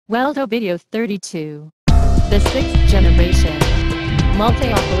Weldo Video 32. The 6th generation.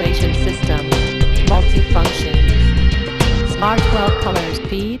 Multi-operation system. Multi-function. Smart 12 colors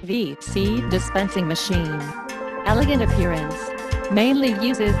PVC dispensing machine. Elegant appearance. Mainly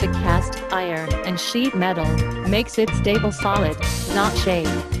uses the cast iron and sheet metal. Makes it stable solid, not shake.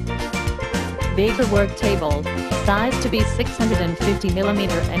 Bigger work table. Size to be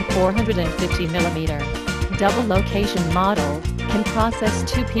 650mm and 450mm. Double location model. Can process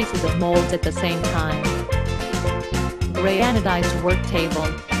 2 pieces of molds at the same time. Gray anodized work table.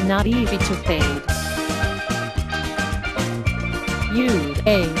 Not easy to fade.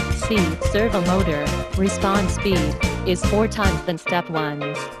 AC servo motor. Response speed is 4 times than step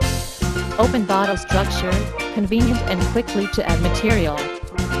 1's. Open bottle structure. Convenient and quickly to add material.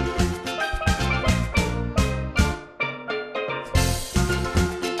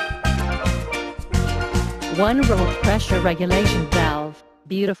 One roll pressure regulation valve,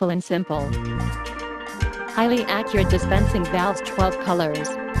 beautiful and simple. Highly accurate dispensing valves, 12 colors.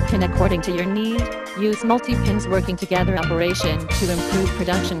 Can according to your need, use multi-pins working together operation to improve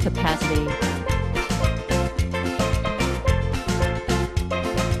production capacity.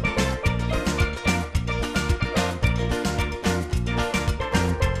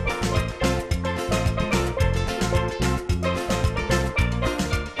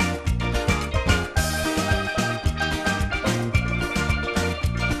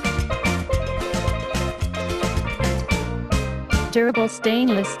 Durable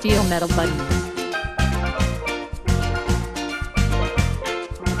stainless steel metal buttons.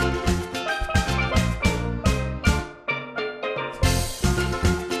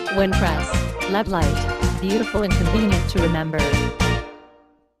 When pressed, LED light, beautiful and convenient to remember.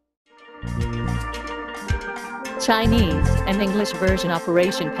 Chinese and English version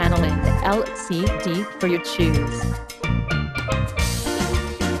operation panel and LCD for your choose.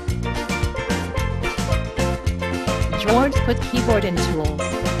 Drawers put keyboard and tools,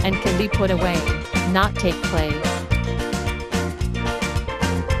 and can be put away, not take place.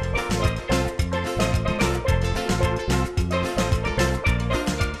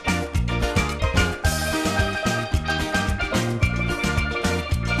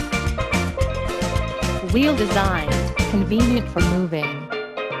 Wheel design, convenient for moving.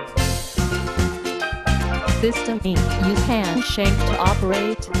 System E, use hand shank to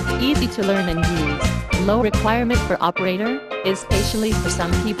operate, easy to learn and use. Low requirement for operator, especially for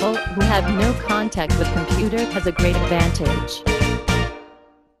some people who have no contact with computer, has a great advantage.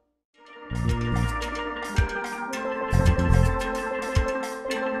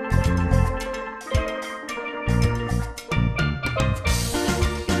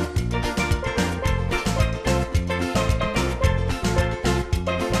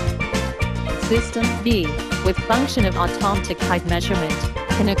 System B, with function of automatic height measurement,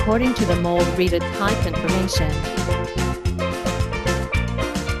 can according to the mold read its height information.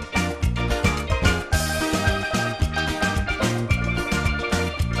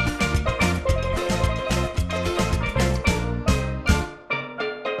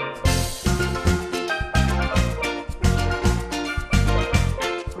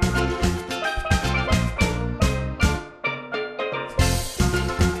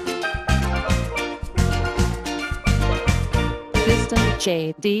 System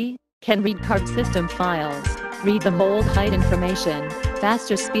JD, can read card system files, read the mold height information,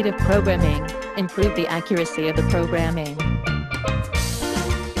 faster speed of programming, improve the accuracy of the programming.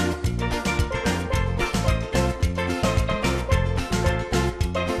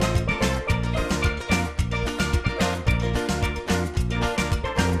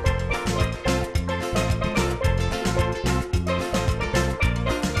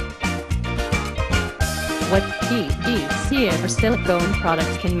 What PVC or silicone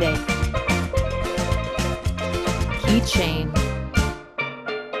products can make. Keychain.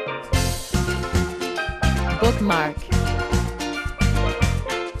 Bookmark.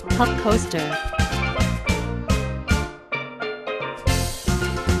 Cup coaster.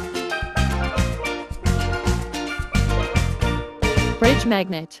 Fridge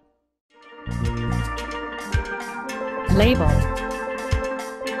magnet. Label.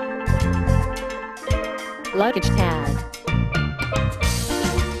 Luggage tag.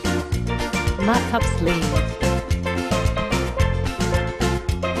 Mug cup sleeve.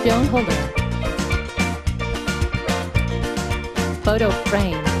 Phone holder. Photo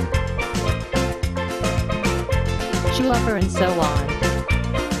frame. Shoe upper and so on.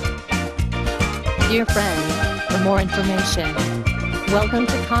 Dear friend, for more information, welcome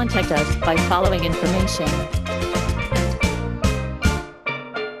to contact us by following information.